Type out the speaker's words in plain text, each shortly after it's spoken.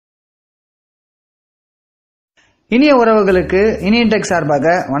இனிய உறவுகளுக்கு இனியன் டெக் சார்பாக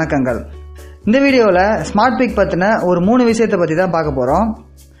வணக்கங்கள். இந்த வீடியோவில் ஸ்மார்ட் பிக் பற்றின ஒரு 3 விஷயத்தை பற்றி தான் பார்க்க போகிறோம்.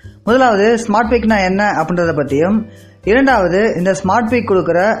 முதலாவது ஸ்மார்ட் பிக்னா என்ன அப்படின்றத பற்றியும், இரண்டாவது இந்த ஸ்மார்ட் பிக்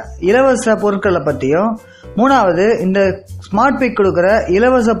கொடுக்குற இலவச பொருட்களை பற்றியும், மூணாவது இந்த ஸ்மார்ட் பிக் கொடுக்குற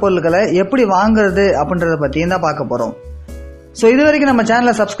இலவச பொருட்களை எப்படி வாங்குறது அப்படின்றத பற்றியும் தான் பார்க்க போகிறோம். ஸோ இது வரைக்கும் நம்ம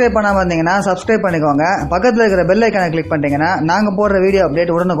சேனலை சப்ஸ்கிரைப் பண்ணாமல் இருந்தீங்கன்னா சப்ஸ்கிரைப் பண்ணிக்கோங்க. பக்கத்தில் இருக்கிற பெல் ஐக்கானை கிளிக் பண்ணிட்டீங்கன்னா நாங்கள் போடுற வீடியோ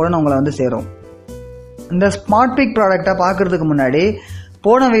அப்டேட் உடனுக்குடன் உங்களை வந்து சேரும். இந்த ஸ்மார்ட் பிக் ப்ராடக்டை பார்க்கறதுக்கு முன்னாடி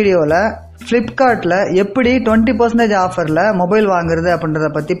போன வீடியோவில் ஃப்ளிப்கார்ட்டில் எப்படி 20% ஆஃபரில் மொபைல் வாங்குறது அப்படின்றத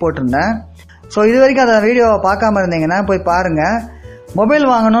பற்றி போட்டிருந்தேன். ஸோ இது வரைக்கும் அந்த வீடியோவை பார்க்காம இருந்தீங்கன்னா போய் பாருங்கள். மொபைல்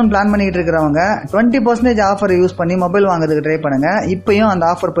வாங்கணும்னு பிளான் பண்ணிட்டு இருக்கிறவங்க 20% ஆஃபர் யூஸ் பண்ணி மொபைல் வாங்குறதுக்கு ட்ரை பண்ணுங்கள். இப்பயும் அந்த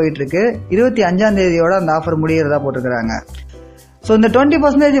ஆஃபர் போயிட்டுருக்கு. 25ஆம் தேதியோட அந்த ஆஃபர் முடிகிறதா போட்டிருக்கிறாங்க. ஸோ இந்த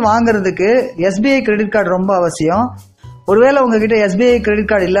 20% வாங்குறதுக்கு எஸ்பிஐ கிரெடிட் கார்டு ரொம்ப அவசியம். ஒருவேளை உங்ககிட்ட எஸ்பிஐ கிரெடிட்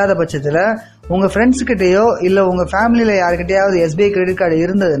கார்டு இல்லாத பட்சத்தில் உங்கள் ஃப்ரெண்ட்ஸ்கிட்டயோ இல்லை உங்கள் ஃபேமிலியில் யாருக்கிட்டையாவது எஸ்பிஐ கிரெடிட் கார்டு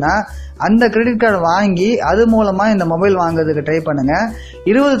இருந்ததுன்னா அந்த கிரெடிட் கார்டு வாங்கி அது மூலமாக இந்த மொபைல் வாங்குறதுக்கு ட்ரை பண்ணுங்கள்.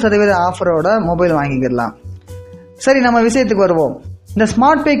 20% ஆஃபரோட மொபைல் வாங்கிக்கிடலாம். சரி, நம்ம விஷயத்துக்கு வருவோம். இந்த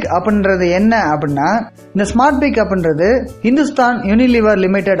ஸ்மார்ட் பிக் அப்படின்றது என்ன அப்படின்னா, இந்த ஸ்மார்ட் பிக் அப்படின்றது இந்துஸ்தான் யூனிலிவர்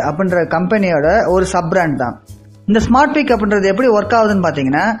லிமிடெட் அப்படின்ற கம்பெனியோட ஒரு சப் பிராண்ட் தான். இந்த ஸ்மார்ட் பிக் அப்படின்றது எப்படி ஒர்க் ஆகுதுன்னு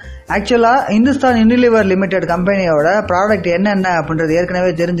பார்த்தீங்கன்னா, ஆக்சுவலாக இந்துஸ்தான் யூனிலிவர் லிமிடெட் கம்பெனியோட ப்ராடக்ட் என்னென்ன அப்படின்றது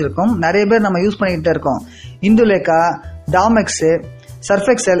ஏற்கனவே தெரிஞ்சிருக்கும். நிறைய பேர் நம்ம யூஸ் பண்ணிக்கிட்டே இருக்கோம். இந்துலேக்கா, டாமெக்ஸ்,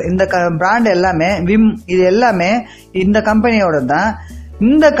 சர்ஃபெக்சல், இந்த பிராண்ட் எல்லாமே, விம், இது எல்லாமே இந்த கம்பெனியோட தான்.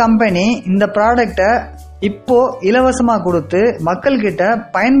 இந்த கம்பெனி இந்த ப்ராடக்டை இப்போ இலவசமா கொடுத்து மக்கள் கிட்ட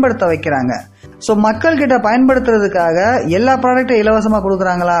பயன்படுத்த வைக்கிறாங்க. ஸோ மக்கள் கிட்ட பயன்படுத்துறதுக்காக எல்லா ப்ராடக்ட்டும் இலவசமா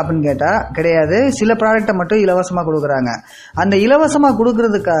கொடுக்குறாங்களா அப்படின்னு கேட்டா கிடையாது. சில ப்ராடக்டை மட்டும் இலவசமா கொடுக்குறாங்க. அந்த இலவசமா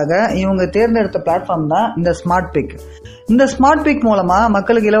கொடுக்கறதுக்காக இவங்க தேர்ந்தெடுத்த பிளாட்ஃபார்ம் தான் இந்த ஸ்மார்ட் பிக். இந்த ஸ்மார்ட் பிக் மூலமா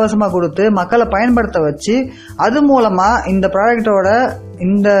மக்களுக்கு இலவசமா கொடுத்து மக்களை பயன்படுத்த வச்சு அது மூலமா இந்த ப்ராடக்டோட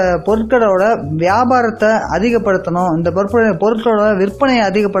இந்த பொருட்களோட வியாபாரத்தை அதிகப்படுத்தணும், இந்த பொருட்களோட விற்பனையை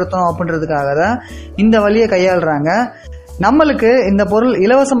அதிகப்படுத்தணும் அப்படின்றதுக்காக தான் இந்த வழியை கையாளுறாங்க. நம்மளுக்கு இந்த பொருள்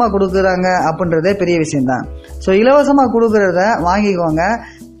இலவசமா கொடுக்குறாங்க அப்படின்றதே பெரிய விஷயம்தான். ஸோ இலவசமா கொடுக்கறத வாங்கிக்கோங்க.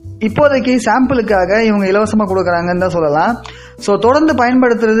 இப்போதைக்கு சாம்பிளுக்காக இவங்க இலவசமா கொடுக்குறாங்கன்னு தான் சொல்லலாம். ஸோ தொடர்ந்து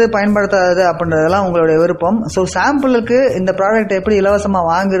பயன்படுத்துறது பயன்படுத்தாதது அப்படின்றதெல்லாம் உங்களுடைய விருப்பம். ஸோ சாம்பிளுக்கு இந்த ப்ராடக்ட் எப்படி இலவசமா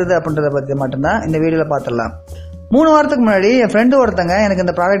வாங்குறது அப்படின்றத பற்றி மட்டும்தான் இந்த வீடியோவில் பார்த்துடலாம். 3 வாரத்துக்கு முன்னாடி என் ஃப்ரெண்டு ஒருத்தங்க எனக்கு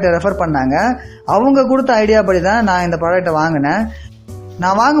இந்த ப்ராடக்ட்டை ரெஃபர் பண்ணாங்க. அவங்க கொடுத்த ஐடியா படி தான் நான் இந்த ப்ராடக்ட்டை வாங்கினேன்.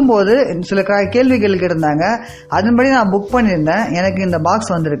 நான் வாங்கும்போது சில கேள்விகள் கேட்டிருந்தாங்க. அதன்படி நான் புக் பண்ணியிருந்தேன். எனக்கு இந்த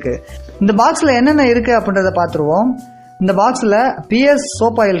பாக்ஸ் வந்திருக்கு. இந்த பாக்ஸில் என்னென்ன இருக்குது அப்படின்றத பார்த்துருவோம். இந்த பாக்ஸில் பிஎஸ்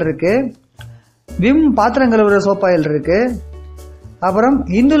சோப் ஆயில் இருக்குது, விம் பாத்திரம் கழுவுற சோப் ஆயில் இருக்குது, அப்புறம்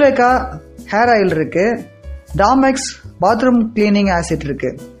இந்துலேக்கா ஹேர் ஆயில் இருக்குது, டாமெக்ஸ் பாத்ரூம் கிளீனிங் ஆசிட்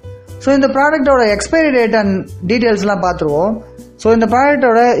இருக்குது. ஸோ இந்த ப்ராடக்டோட எக்ஸ்பைரி டேட் அண்ட் டீட்டெயில்ஸ்லாம் பார்த்துருவோம். ஸோ இந்த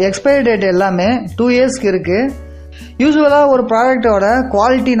ப்ராடக்டோட எக்ஸ்பைரி டேட் எல்லாமே 2 இயர்ஸ்க்கு இருக்குது. யூஸ்வலாக ஒரு ப்ராடக்டோட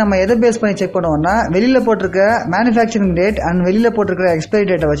குவாலிட்டி நம்ம எதை பேஸ் பண்ணி செக் பண்ணுவோம்னா, வெளியில் போட்டிருக்க மேனுஃபேக்சரிங் டேட் அண்ட் வெளியில் போட்டிருக்கிற எக்ஸ்பைரி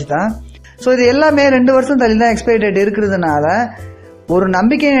டேட்டை வச்சு தான். ஸோ இது எல்லாமே 2 வருஷம் தள்ளி தான் எக்ஸ்பைரி டேட் இருக்கிறதுனால ஒரு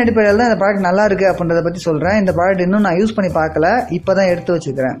நம்பிக்கையின் அடிப்படையில் தான் இந்த ப்ராடக்ட் நல்லா இருக்குது அப்படின்றத பற்றி சொல்கிறேன். இந்த ப்ராடக்ட் இன்னும் நான் யூஸ் பண்ணி பார்க்கல, இப்போ தான் எடுத்து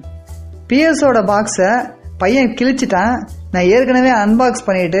வச்சுக்கிறேன். பிஎஸோட பாக்ஸை பையன் கிழிச்சிட்டான். நான் ஏற்கனவே அன்பாக்ஸ்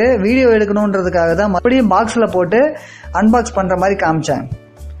பண்ணிட்டு வீடியோ எடுக்கணுன்றதுக்காக தான் மறுபடியும் பாக்ஸில் போட்டு அன்பாக்ஸ் பண்ணுற மாதிரி காமிச்சேன்.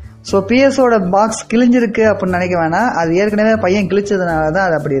 ஸோ பிஎஸோட பாக்ஸ் கிழிஞ்சிருக்கு அப்படின்னு நினைக்க வேணாம். அது ஏற்கனவே பையன் கிழிச்சதுனால தான்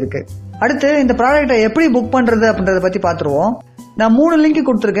அது அப்படி இருக்கு. அடுத்து இந்த ப்ராடக்டை எப்படி புக் பண்ணுறது அப்படின்றத பற்றி பார்த்துருவோம். நான் 3 லிங்க்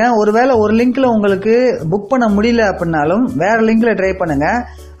கொடுத்துருக்கேன். ஒருவேளை ஒரு லிங்க்ல உங்களுக்கு புக் பண்ண முடியல அப்படின்னாலும் வேற லிங்க்ல ட்ரை பண்ணுங்க.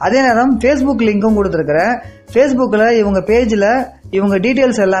 அதே நேரம் ஃபேஸ்புக் லிங்க்கும் கொடுத்துருக்கிறேன். ஃபேஸ்புக்கில் இவங்க பேஜில் இவங்க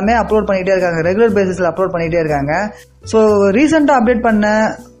டீட்டெயில்ஸ் எல்லாமே அப்லோட் பண்ணிகிட்டே இருக்காங்க. ரெகுலர் பேசிஸில் அப்லோட் பண்ணிகிட்டே இருக்காங்க. ஸோ ரீசெண்டாக அப்டேட் பண்ண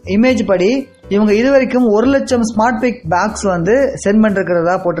இமேஜ் படி இவங்க இதுவரைக்கும் 1 லட்சம் ஸ்மார்ட் பிக் பாக்ஸ் வந்து சென்ட்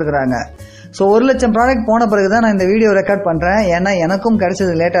பண்ணிருக்கிறதா போட்டிருக்கிறாங்க. ஸோ 1 லட்சம் ப்ராடக்ட் போன பிறகு தான் நான் இந்த வீடியோ ரெக்கார்ட் பண்ணுறேன். ஏன்னா எனக்கும்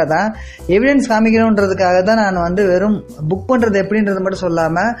கிடைச்சது லேட்டாக தான். எவிடன்ஸ் காமிக்கணுன்றதுக்காக தான் நான் வந்து வெறும் புக் பண்ணுறது எப்படின்றது மட்டும்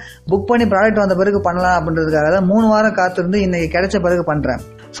சொல்லாமல் புக் பண்ணி ப்ராடக்ட் வந்த பிறகு பண்ணலாம் அப்படின்றதுக்காக தான் 3 வாரம் காத்திருந்து இன்னைக்கு கிடைச்ச பிறகு பண்ணுறேன்.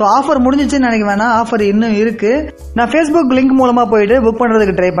 ஸோ ஆஃபர் முடிஞ்சிச்சுன்னு நினைக்க வேணாம், ஆஃபர் இன்னும் இருக்கு. நான் ஃபேஸ்புக் லிங்க் மூலமாக போயிட்டு புக்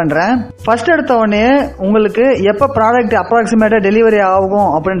பண்ணுறதுக்கு ட்ரை பண்ணுறேன். ஃபர்ஸ்ட் எடுத்த உடனே உங்களுக்கு எப்போ ப்ராடக்ட் அப்ராக்சிமேட்டாக டெலிவரி ஆகும்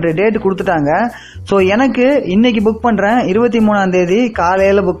அப்படின்ற டேட் கொடுத்துட்டாங்க. ஸோ எனக்கு இன்னைக்கு புக் பண்ணுறேன், 23ஆம் தேதி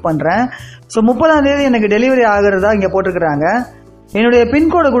காலையில் புக் பண்ணுறேன். ஸோ 30ஆம் தேதி எனக்கு டெலிவரி ஆகிறதா இங்கே போட்டிருக்கிறாங்க. என்னுடைய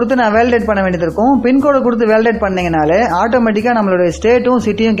பின்கோடை கொடுத்து நான் வேலிடேட் பண்ண வேண்டியது இருக்கும். பின்கோடை கொடுத்து வேலிடேட் பண்ணீங்கனாலே ஆட்டோமேட்டிக்காக நம்மளுடைய ஸ்டேட்டும்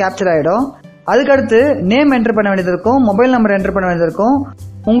சிட்டியும் கேப்சர் ஆகிடும். அதுக்கடுத்து நேம் என்டர் பண்ண வேண்டியது இருக்கும், மொபைல் நம்பர் என்டர் பண்ண வேண்டியது இருக்கும்,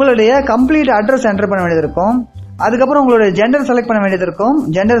 உங்களுடைய கம்ப்ளீட் அட்ரஸ் என்டர் பண்ண வேண்டியது இருக்கும். அதுக்கப்புறம் உங்களுடைய ஜெண்டர் செலக்ட் பண்ண வேண்டியது இருக்கும்.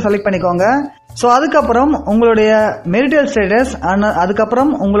 ஜெண்டர் செலக்ட் பண்ணிக்கோங்க. ஸோ அதுக்கப்புறம் உங்களுடைய மெரிட்டல் ஸ்டேட்டஸ்,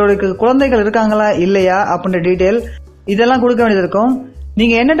 அதுக்கப்புறம் உங்களுக்கு குழந்தைகள் இருக்காங்களா இல்லையா அப்படின்ற டீட்டெயில் இதெல்லாம் கொடுக்க வேண்டியது இருக்கும்.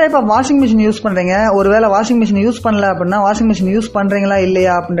 நீங்க என்ன type of washing machine use பண்றீங்க, ஒருவேளை வாஷிங் மிஷின் யூஸ் பண்ணல அப்படின்னா வாஷிங் மிஷின் யூஸ் பண்றீங்களா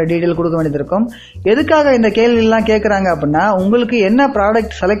இல்லையா அப்படின்ற டீடைல் கொடுக்க வேண்டியது இருக்கும். எதுக்காக இந்த கேள்வி எல்லாம் கேட்கறாங்க அப்படின்னா உங்களுக்கு என்ன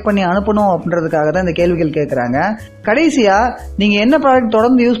ப்ராடக்ட் செலக்ட் பண்ணி அனுப்பணும் அப்படின்றதுக்காக தான் இந்த கேள்விகள் கேட்கறாங்க. கடைசியா நீங்க என்ன ப்ராடக்ட்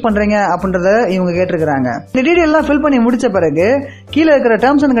தொடர்ந்து யூஸ் பண்றீங்க அப்படின்றத இவங்க கேட்டிருக்காங்க. இந்த டீடைல் எல்லாம் ஃபில் பண்ணி முடிச்ச பிறகு கீழே இருக்கிற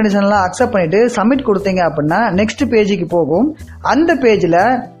டேர்ம்ஸ் அண்ட் கண்டிஷன் எல்லாம் அக்செப்ட் பண்ணிட்டு சப்மிட் கொடுத்தீங்க அப்படின்னா நெக்ஸ்ட் பேஜுக்கு போகும். அந்த பேஜ்ல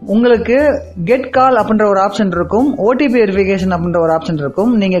உங்களுக்கு கெட் கால் அப்படின்ற ஒரு ஆப்ஷன் இருக்கும், ஓடிபி வெரிஃபிகேஷன் அப்படின்ற ஒரு ஆப்ஷன்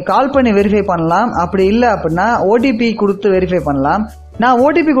இருக்கும். நீங்க கால் பண்ணி வெரிஃபை பண்ணலாம், அப்படி இல்ல அப்படின்னா ஓடிபி கொடுத்து வெரிஃபை பண்ணலாம். நான்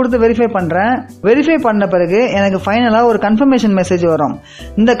ஓடிபி கொடுத்து வெரிஃபை பண்றேன். வெரிஃபை பண்ண பிறகு எனக்கு ஃபைனலா ஒரு கன்ஃபர்மேஷன் மெசேஜ் வரும்.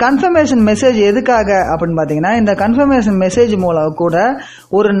 இந்த கன்ஃபர்மேஷன் மெசேஜ் எதுக்காக அப்படின்னு பாத்தீங்கன்னா இந்த கன்ஃபர்மேஷன் மெசேஜ் மூலம் கூட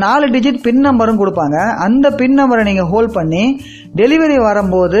ஒரு 4 டிஜிட் பின் நம்பரும் கொடுப்பாங்க. அந்த பின் நம்பரை நீங்க ஹோல்ட் பண்ணி டெலிவரி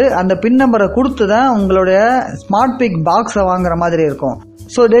வரும்போது அந்த பின் நம்பரை கொடுத்து தான் உங்களுடைய ஸ்மார்ட் பிக் பாக்ஸை வாங்குற மாதிரி இருக்கும்.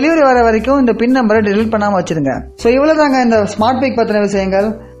 ஸோ டெலிவரி வர வரைக்கும் இந்த பின் நம்பரை டெலிட் பண்ணாம வச்சிருங்க. ஸோ இவ்வளவுதாங்க இந்த ஸ்மார்ட் பிக் பத்தின விஷயங்கள்.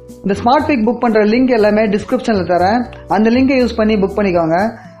 இந்த ஸ்மார்ட் பிக் புக் பண்ற லிங்க் எல்லாமே டிஸ்கிரிப்ஷன்ல தரேன், அந்த லிங்கை யூஸ் பண்ணி புக் பண்ணிக்கோங்க.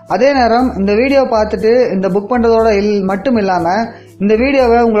 அதே நேரம் இந்த வீடியோ பார்த்துட்டு இந்த புக் பண்றதோட மட்டும் இல்லாம இந்த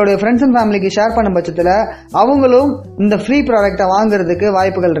வீடியோவை உங்களுடைய ஃப்ரெண்ட்ஸ் அண்ட் ஃபேமிலிக்கு ஷேர் பண்ண பட்சத்தில் அவங்களும் இந்த ஃப்ரீ ப்ராடக்டை வாங்குறதுக்கு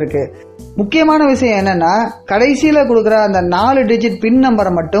வாய்ப்புகள் இருக்கு. முக்கியமான விஷயம் என்னன்னா கடைசியில கொடுக்குற அந்த 4 டிஜிட் பின்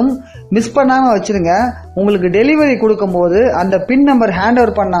நம்பரை மட்டும் மிஸ் பண்ணாம வச்சிருங்க. உங்களுக்கு டெலிவரி கொடுக்கும் போது அந்த பின் நம்பர் ஹேண்ட்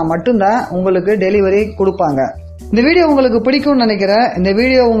ஓவர் பண்ணா மட்டும்தான் உங்களுக்கு டெலிவரி கொடுப்பாங்க. இந்த வீடியோ உங்களுக்கு பிடிக்கும்னு நினைக்கிறேன். இந்த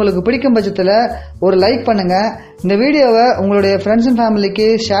வீடியோ உங்களுக்கு பிடிக்கும் பட்சத்தில் ஒரு லைக் பண்ணுங்க. இந்த வீடியோவை உங்களுடைய ஃப்ரெண்ட்ஸ் அண்ட் ஃபேமிலிக்கு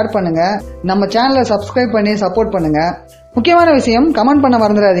ஷேர் பண்ணுங்க. நம்ம சேனலை சப்ஸ்கிரைப் பண்ணி சப்போர்ட் பண்ணுங்க. முக்கியமான விஷயம் கமெண்ட் பண்ண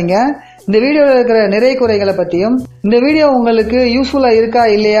மறந்துடாதீங்க. இந்த வீடியோவில் இருக்கிற நிறை குறைகளை பத்தியும் இந்த வீடியோ உங்களுக்கு யூஸ்ஃபுல்லா இருக்கா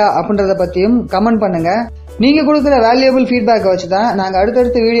இல்லையா அப்படின்றத பத்தியும் கமெண்ட் பண்ணுங்க. நீங்க கொடுக்குற வேல்யூபிள் ஃபீட்பேக்கை வச்சுதான் நாங்க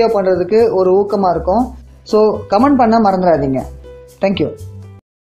அடுத்தடுத்து வீடியோ பண்றதுக்கு ஒரு ஊக்கமா இருக்கும். ஸோ கமெண்ட் பண்ண மறந்துடாதீங்க. தேங்க்யூ.